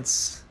makes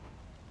sense.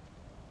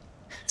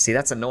 See,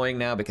 that's annoying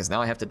now, because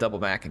now I have to double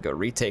back and go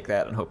retake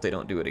that and hope they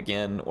don't do it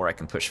again, or I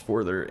can push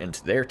further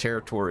into their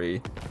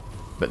territory,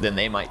 but then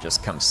they might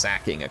just come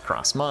sacking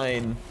across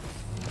mine.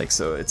 Like,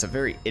 so it's a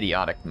very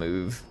idiotic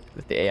move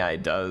that the AI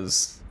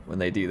does when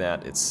they do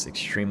that. It's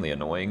extremely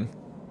annoying.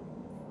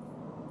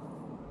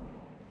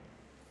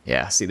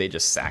 Yeah, see, they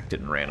just sacked it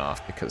and ran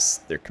off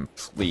because they're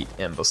complete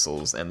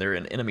imbeciles, and they're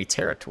in enemy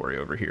territory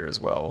over here as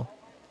well.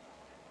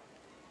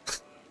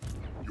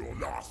 You're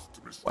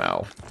lost, Mr.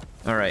 Wow.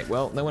 Alright,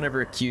 well, no one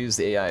ever accused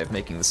the AI of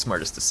making the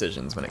smartest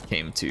decisions when it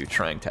came to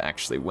trying to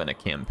actually win a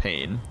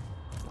campaign.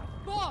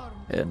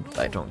 And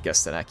I don't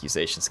guess that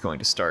accusation's going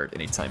to start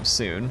anytime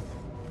soon.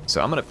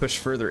 So I'm going to push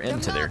further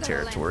into their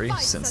territory,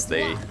 since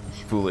they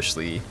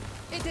foolishly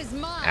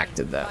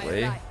acted that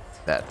way.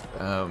 That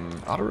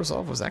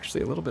auto-resolve was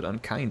actually a little bit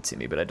unkind to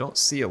me, but I don't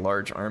see a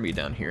large army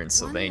down here in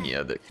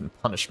Sylvania that can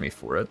punish me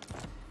for it.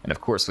 And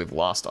of course we've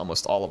lost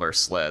almost all of our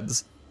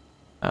sleds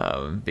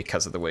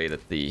because of the way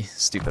that the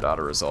stupid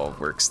auto-resolve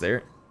works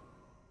there.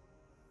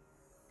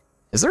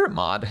 Is there a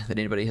mod that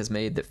anybody has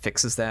made that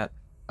fixes that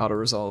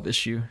auto-resolve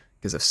issue?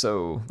 Because if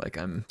so, like,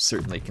 I'm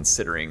certainly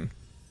considering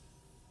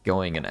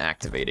going and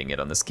activating it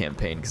on this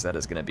campaign, because that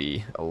is going to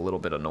be a little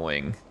bit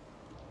annoying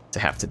to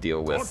have to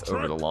deal with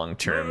over the long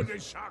term.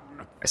 Alright,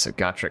 so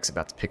Gotrek's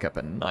about to pick up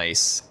a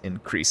nice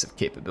increase of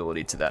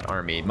capability to that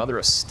army. Mother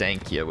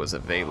Ostankya was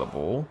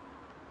available.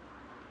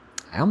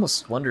 I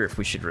almost wonder if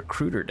we should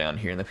recruit her down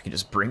here and then we can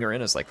just bring her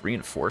in as like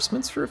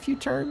reinforcements for a few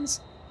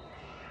turns.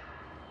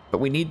 But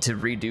we need to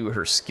redo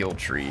her skill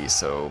tree,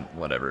 so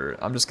whatever.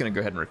 I'm just going to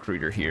go ahead and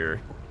recruit her here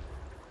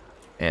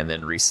and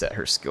then reset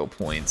her skill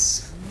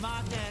points.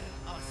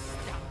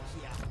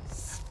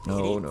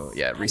 No,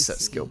 yeah, reset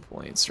skill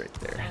points right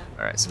there.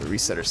 Alright, so we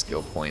reset her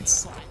skill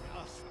points,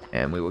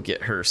 and we will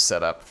get her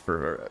set up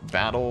for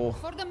battle.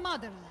 For the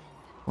motherland.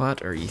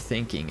 What are you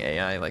thinking,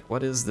 AI? Like,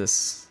 what is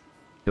this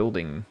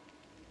building?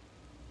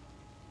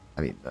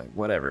 I mean,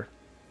 whatever.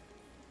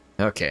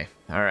 Okay,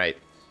 alright.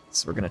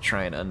 So we're going to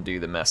try and undo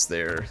the mess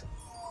there.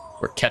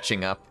 We're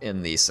catching up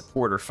in the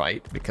supporter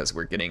fight, because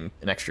we're getting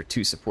an extra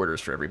 2 supporters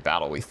for every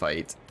battle we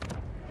fight,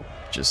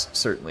 which is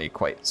certainly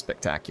quite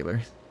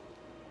spectacular.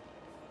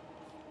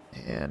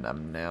 And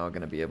I'm now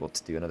going to be able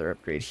to do another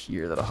upgrade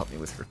here that'll help me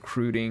with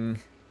recruiting.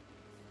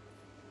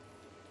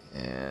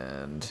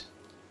 And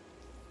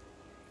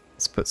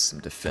let's put some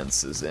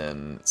defenses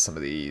in some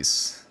of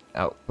these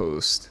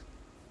outposts.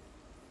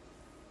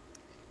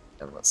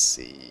 And let's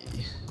see.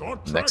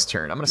 Next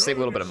turn. I'm going to save a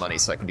little bit of money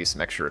so I can do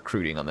some extra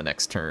recruiting on the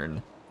next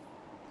turn.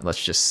 And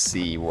let's just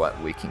see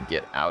what we can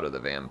get out of the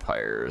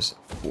vampires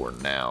for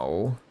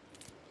now.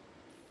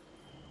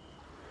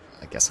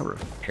 I guess I'll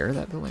repair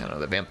that building. I don't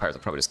know, the vampires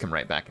will probably just come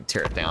right back and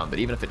tear it down, but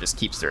even if it just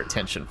keeps their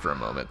attention for a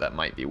moment, that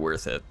might be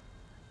worth it.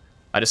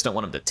 I just don't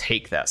want them to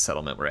take that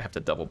settlement where I have to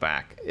double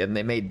back, and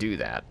they may do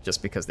that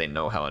just because they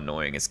know how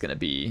annoying it's going to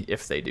be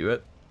if they do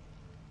it.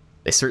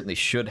 They certainly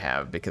should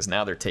have, because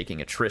now they're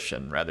taking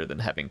attrition rather than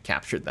having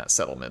captured that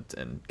settlement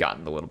and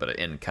gotten a little bit of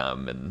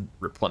income and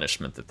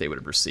replenishment that they would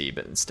have received,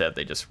 but instead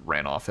they just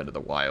ran off into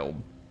the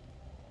wild,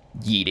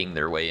 yeeting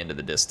their way into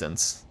the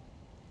distance.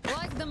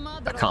 Like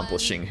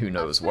Accomplishing who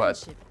knows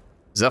what.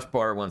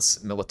 Zufbar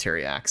wants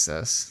military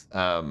access.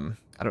 I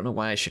don't know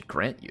why I should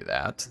grant you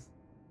that.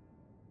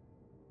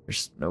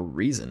 There's no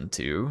reason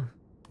to.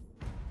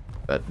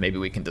 But maybe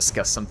we can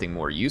discuss something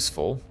more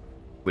useful.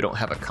 We don't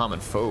have a common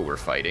foe we're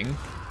fighting.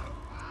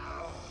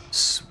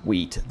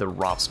 Sweet. The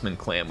Ropsman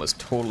clan was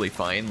totally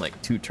fine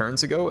like 2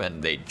 turns ago,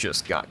 and they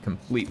just got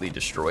completely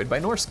destroyed by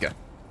Norska.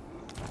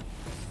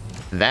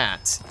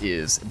 That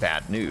is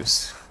bad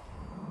news.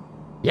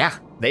 Yeah,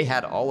 They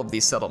had all of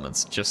these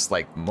settlements just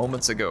like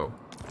moments ago.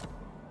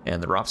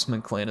 And the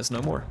Ropsman clan is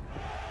no more.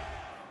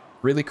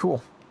 Really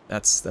cool.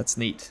 That's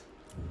neat.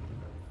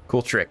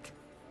 Cool trick.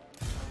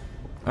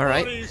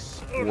 Alright.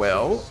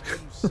 Well,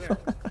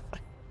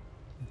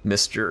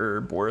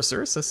 Mr. Boris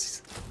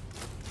Ursus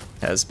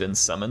has been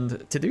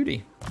summoned to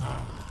duty.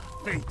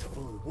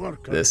 Faithful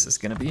worker. This is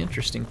going to be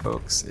interesting,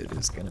 folks. It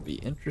is going to be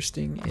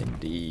interesting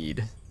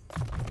indeed.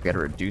 I've got to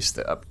reduce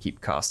the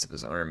upkeep cost of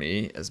his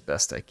army as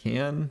best I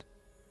can.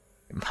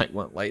 I might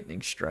want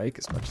lightning strike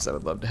as much as I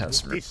would love to have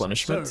some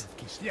replenishment.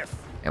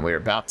 And we're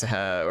about to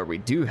have, or we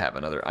do have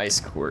another ice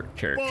court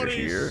character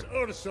here.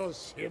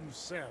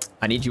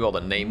 I need you all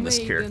to name this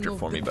character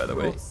for me, by the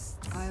way.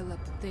 I'll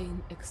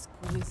obtain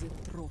exquisite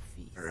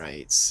trophies.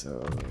 Alright,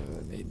 so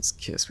Maiden's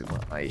Kiss, we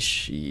want Ice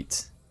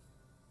Sheet.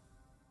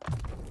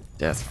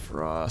 Death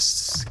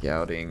Frost,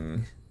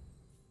 Scouting.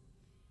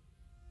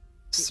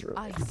 Let's throw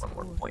maybe one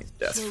more point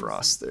Death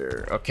Frost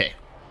there. Okay.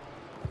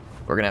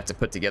 We're gonna have to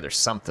put together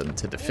something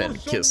to defend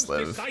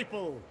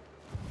Kislev.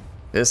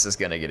 This is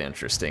gonna get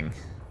interesting.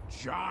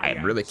 I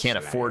really can't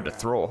afford to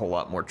throw a whole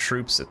lot more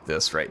troops at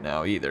this right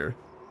now either.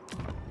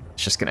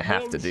 It's just gonna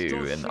have to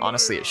do, and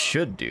honestly it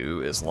should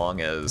do, as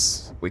long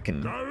as we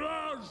can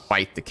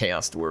fight the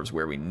Chaos Dwarves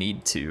where we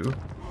need to.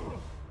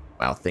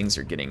 Wow, things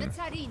are getting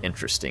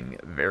interesting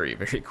very,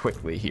 very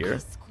quickly here.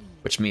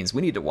 Which means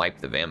we need to wipe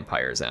the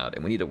vampires out,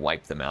 and we need to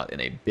wipe them out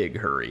in a big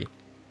hurry.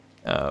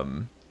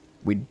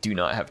 We do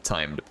not have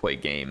time to play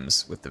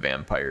games with the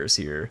vampires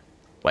here.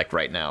 Like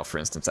right now, for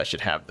instance, I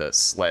should have the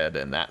sled,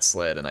 and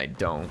I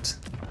don't.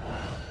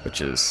 Which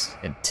is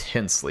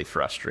intensely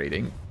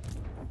frustrating.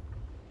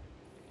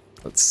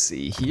 Let's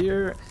see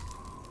here.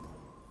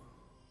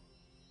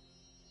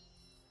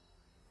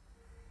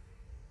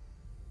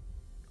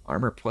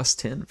 Armor plus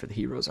 10 for the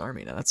hero's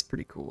army. Now that's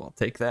pretty cool. I'll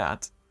take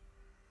that.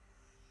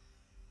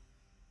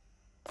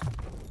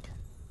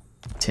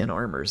 10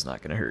 armor is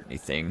not going to hurt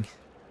anything.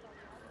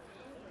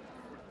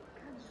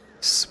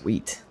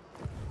 Sweet.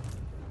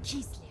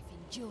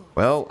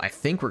 Well, I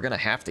think we're going to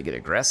have to get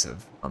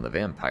aggressive on the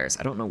vampires.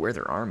 I don't know where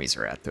their armies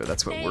are at, though.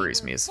 That's what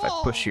worries me, is if I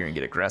push here and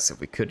get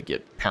aggressive, we could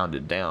get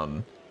pounded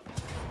down.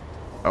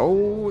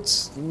 Oh,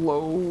 it's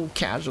low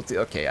casualty.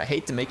 Okay, I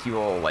hate to make you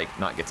all, like,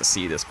 not get to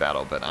see this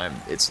battle, but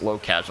it's low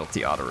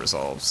casualty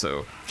auto-resolve,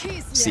 so...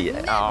 See,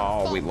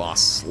 oh, we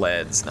lost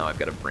sleds. Now I've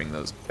got to bring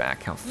those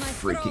back. How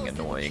freaking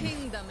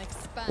annoying.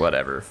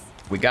 Whatever.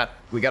 We got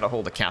to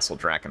hold a Castle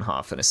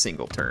Drakenhof in a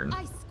single turn,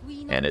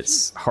 and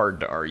it's hard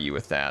to argue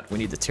with that. We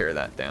need to tear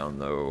that down,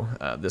 though.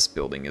 This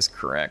building is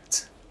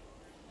correct,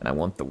 and I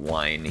want the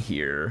wine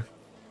here.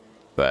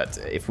 But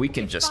if we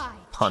can just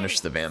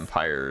punish the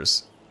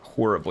vampires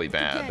horribly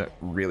bad,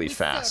 really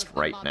fast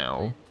right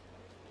now,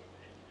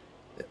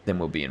 then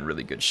we'll be in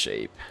really good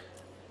shape.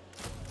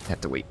 I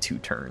have to wait 2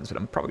 turns, but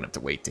I'm probably gonna have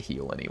to wait to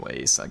heal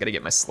anyway, so I gotta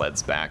get my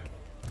sleds back.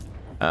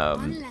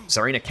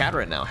 Tzarina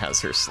Katarin now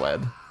has her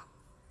sled,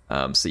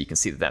 so you can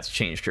see that that's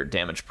changed her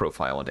damage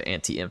profile into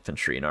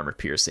anti-infantry and armor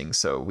piercing,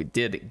 so we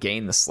did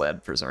gain the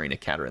sled for Tzarina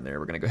Katarin there.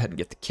 We're gonna go ahead and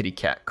get the kitty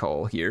cat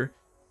call here,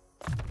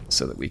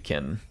 so that we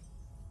can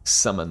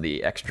summon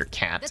the extra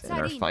cat in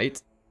our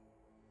fight.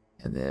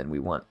 And then we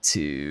want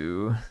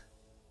to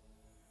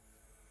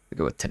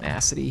go with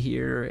Tenacity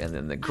here, and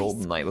then the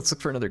Golden Knight. Let's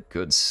look for another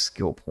good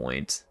skill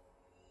point.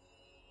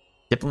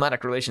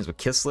 Diplomatic relations with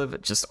Kislev,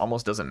 it just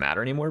almost doesn't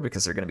matter anymore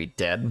because they're going to be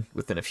dead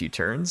within a few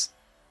turns.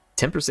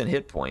 10%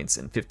 hit points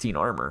and 15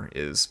 armor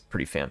is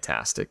pretty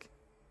fantastic.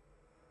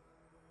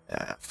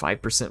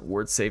 5%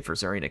 ward save for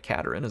Tzarina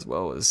Katarin as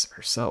well as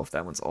herself.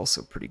 That one's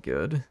also pretty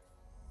good.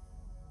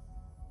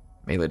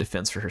 Melee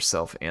defense for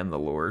herself and the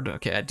Lord.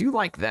 Okay, I do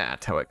like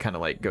that, how it kind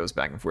of like goes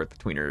back and forth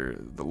between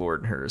the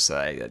Lord and her.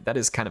 So that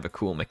is kind of a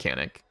cool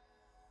mechanic.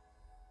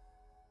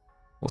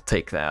 We'll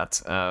take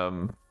that.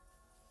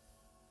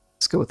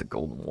 Let's go with the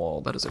Golden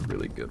Wall. That is a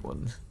really good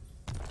one.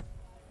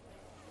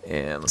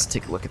 And let's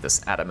take a look at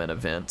this Adamant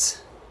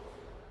event.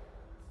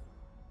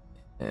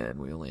 And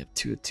we only have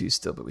 2 of 2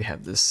 still, but we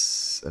have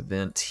this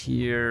event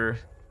here.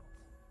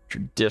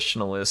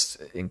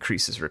 Traditionalist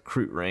increases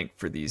recruit rank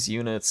for these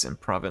units,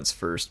 and Province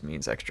First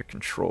means extra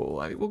control.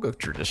 I mean, we'll go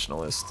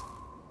Traditionalist.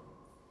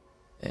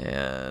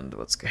 And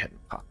let's go ahead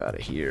and pop out of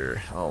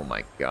here. Oh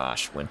my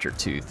gosh,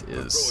 Wintertooth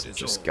is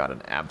just got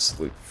an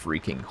absolute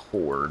freaking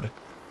horde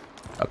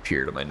up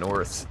here to my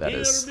north. That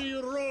is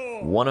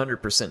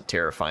 100%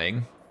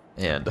 terrifying,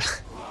 and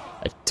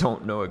I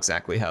don't know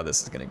exactly how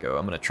this is going to go.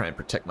 I'm going to try and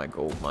protect my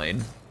gold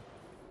mine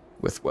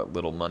with what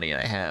little money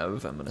I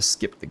have. I'm going to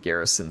skip the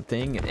garrison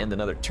thing and end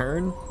another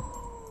turn.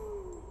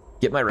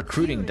 Get my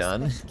recruiting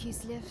done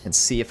and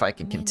see if I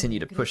can continue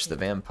to push the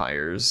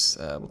vampires.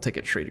 We'll take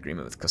a trade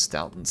agreement with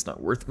Kostalton. It's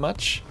not worth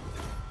much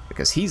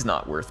because he's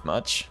not worth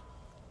much.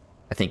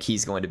 I think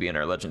he's going to be in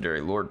our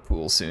legendary lord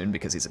pool soon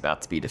because he's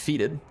about to be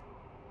defeated.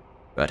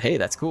 But hey,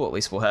 that's cool. At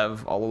least we'll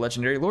have all the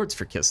legendary lords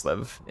for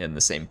Kislev in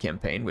the same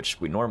campaign, which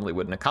we normally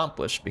wouldn't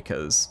accomplish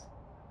because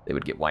they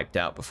would get wiped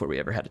out before we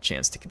ever had a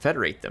chance to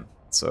confederate them.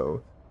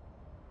 So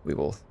we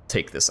will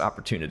take this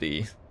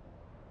opportunity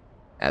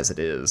as it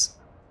is.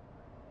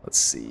 Let's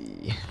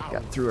see.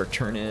 Got through our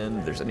turn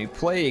in. There's a new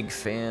plague.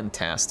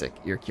 Fantastic.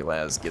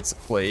 Irkulaz gets a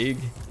plague,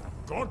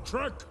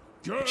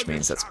 which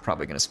means that's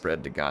probably going to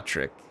spread to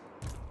Gotrek.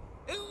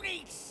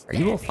 Are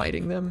you all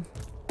fighting them?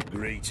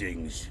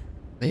 Greetings.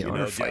 They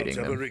are fighting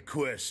have them. a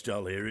request,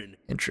 I'll hear it.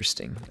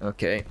 Interesting.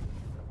 Okay.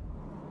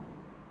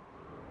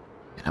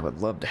 And I would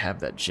love to have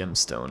that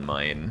gemstone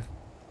mine,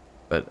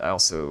 but I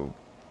also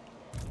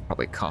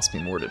probably cost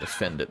me more to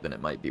defend it than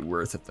it might be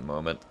worth at the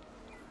moment.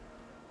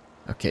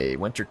 Okay,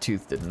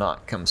 Wintertooth did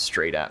not come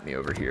straight at me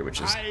over here,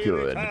 which is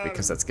good,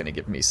 because that's going to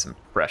give me some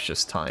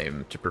precious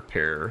time to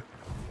prepare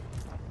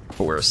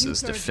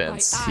Boris's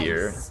defense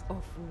here.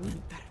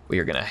 We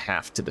are going to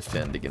have to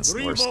defend against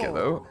Norska,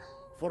 though.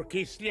 For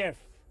Kislev.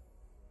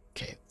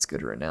 Okay, let's go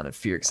to Renown and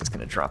Fear, because it's going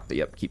to drop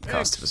the upkeep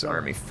cost of his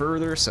army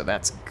further, so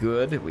that's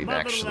good. We've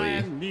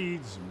actually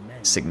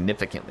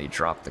significantly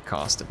dropped the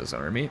cost of his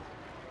army.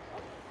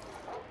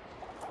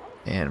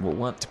 And we'll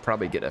want to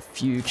probably get a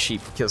few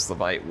cheap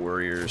Kislevite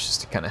warriors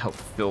just to kind of help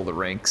fill the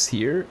ranks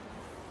here.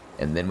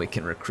 And then we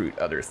can recruit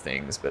other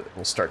things, but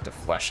we'll start to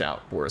flesh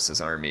out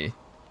Boris's army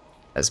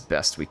as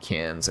best we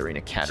can.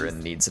 Tzarina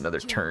Katarin needs another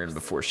turn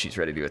before she's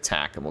ready to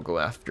attack, and we'll go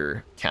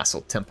after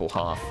Castle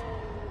Tempelhof.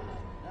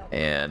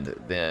 And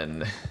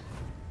then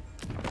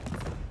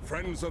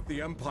Friends of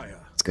the Empire.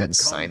 let's go ahead and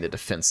sign the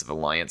defensive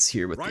alliance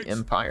here with the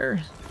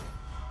Empire.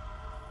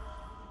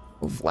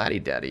 Oh,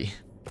 Vladdy Daddy.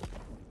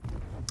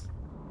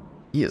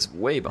 He is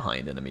way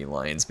behind enemy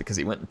lines because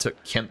he went and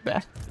took Kent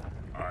back.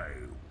 I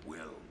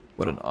will.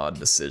 What an odd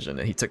decision.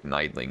 And he took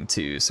Neidling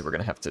too, so we're going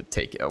to have to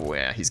take... Oh,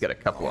 yeah, he's got a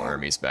couple of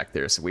armies back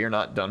there. So we are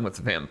not done with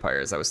the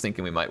vampires. I was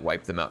thinking we might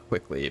wipe them out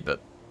quickly,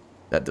 but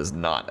that does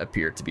not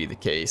appear to be the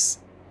case.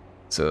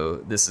 So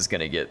this is going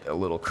to get a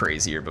little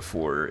crazier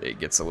before it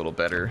gets a little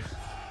better.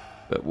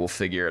 But we'll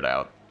figure it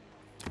out.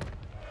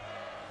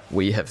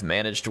 We have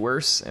managed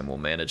worse, and we'll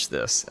manage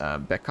this.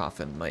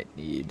 Beckhoffen might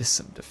need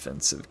some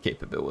defensive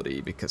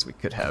capability because we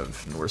could have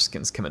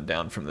Norskins coming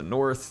down from the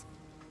north.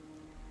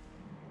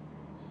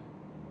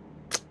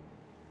 At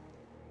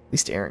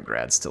least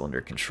Arengrad's still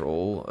under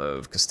control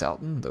of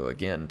Kostalton, though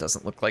again,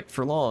 doesn't look like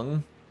for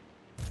long.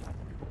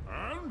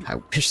 I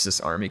wish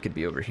this army could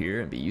be over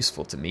here and be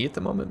useful to me at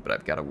the moment, but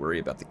I've got to worry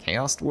about the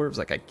Chaos Dwarves.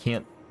 Like, I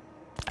can't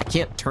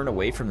turn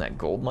away from that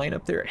gold mine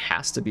up there. It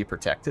has to be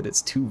protected.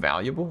 It's too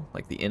valuable.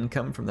 Like, the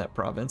income from that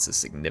province is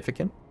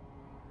significant.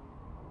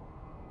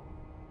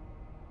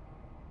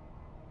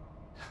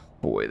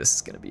 Boy, this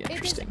is going to be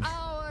interesting. It is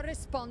our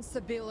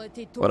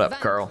responsibility to What up,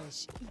 Carl?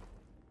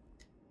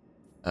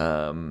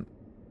 vanquish.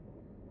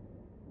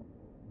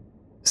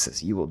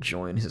 Says you will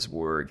join his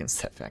war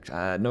against that fact.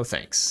 No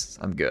thanks.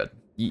 I'm good.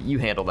 You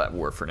handle that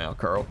war for now,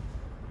 Carl.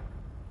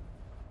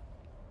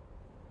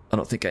 I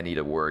don't think I need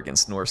a war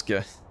against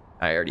Norska.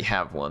 I already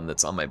have one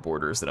that's on my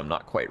borders that I'm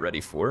not quite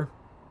ready for.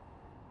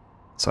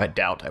 So I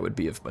doubt I would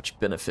be of much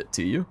benefit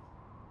to you.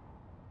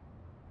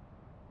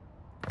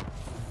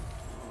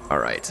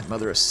 Alright,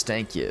 Mother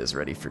Ostankya is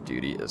ready for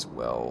duty as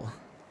well.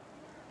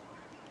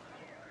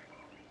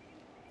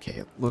 Okay,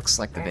 it looks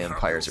like the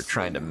vampires are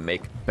trying to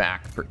make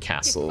back for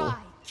Castle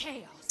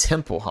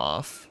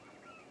Tempelhof.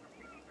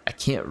 I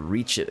can't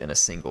reach it in a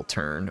single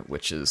turn,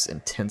 which is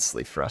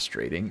intensely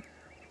frustrating.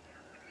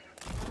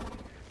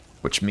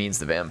 Which means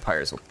the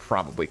vampires will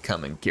probably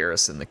come and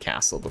garrison the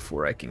castle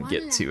before I can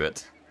get to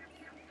it.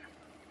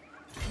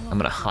 I'm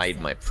going to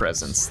hide my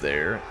presence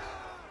there.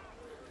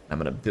 I'm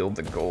going to build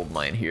the gold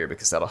mine here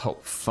because that'll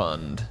help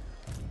fund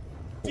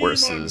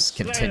Boris's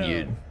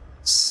continued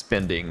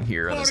spending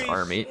here on his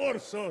army.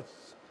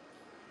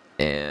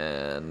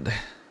 And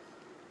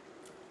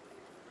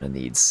I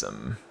need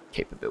some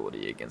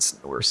capability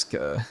against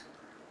Norska.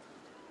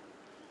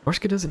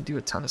 Norska doesn't do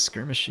a ton of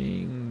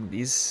skirmishing.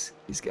 These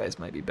guys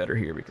might be better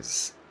here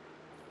because...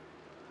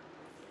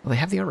 Well, they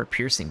have the armor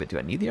piercing, but do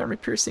I need the armor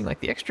piercing? Like,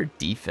 the extra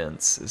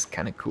defense is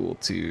kind of cool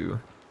too.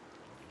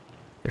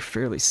 They're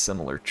fairly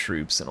similar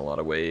troops in a lot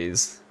of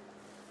ways.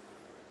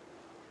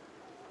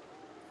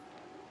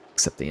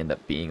 Except they end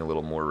up being a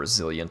little more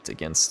resilient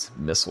against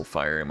missile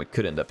fire, and we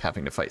could end up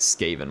having to fight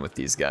Skaven with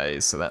these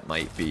guys, so that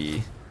might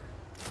be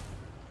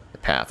the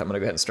path. I'm going to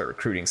go ahead and start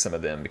recruiting some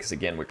of them, because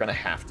again, we're going to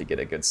have to get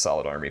a good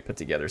solid army put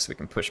together so we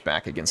can push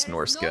back against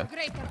Norska.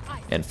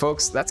 And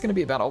folks, that's going to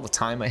be about all the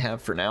time I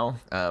have for now.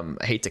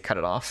 I hate to cut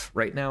it off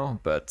right now,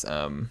 but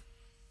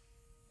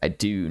I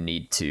do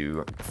need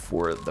to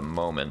for the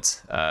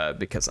moment,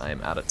 because I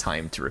am out of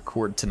time to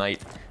record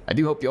tonight. I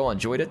do hope you all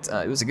enjoyed it.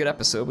 It was a good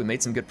episode. We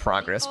made some good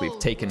progress. We've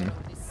taken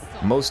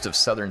most of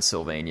southern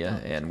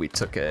Sylvania, and we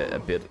took a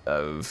bit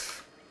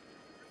of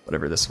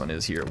whatever this one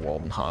is here,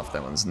 Waldenhof.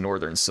 That one's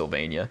northern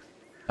Sylvania.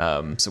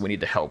 So we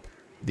need to help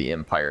the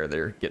Empire.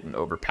 They're getting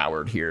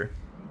overpowered here.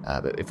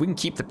 But if we can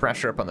keep the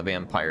pressure up on the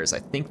vampires, I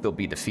think they'll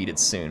be defeated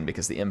soon,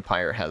 because the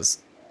Empire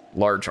has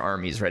large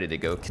armies ready to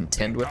go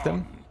contend with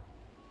them.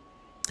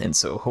 And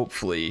so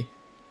hopefully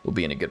we'll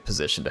be in a good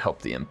position to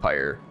help the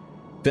Empire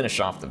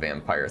finish off the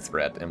vampire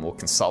threat, and we'll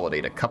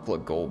consolidate a couple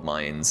of gold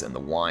mines and the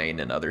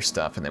wine and other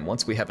stuff. And then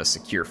once we have a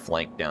secure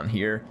flank down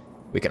here,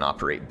 we can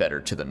operate better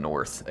to the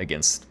north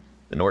against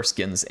the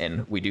Norskins.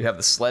 And we do have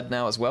the sled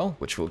now as well,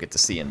 which we'll get to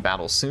see in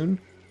battle soon.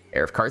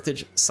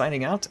 HeirofCarthage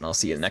signing out, and I'll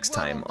see you next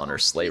time on our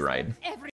sleigh ride.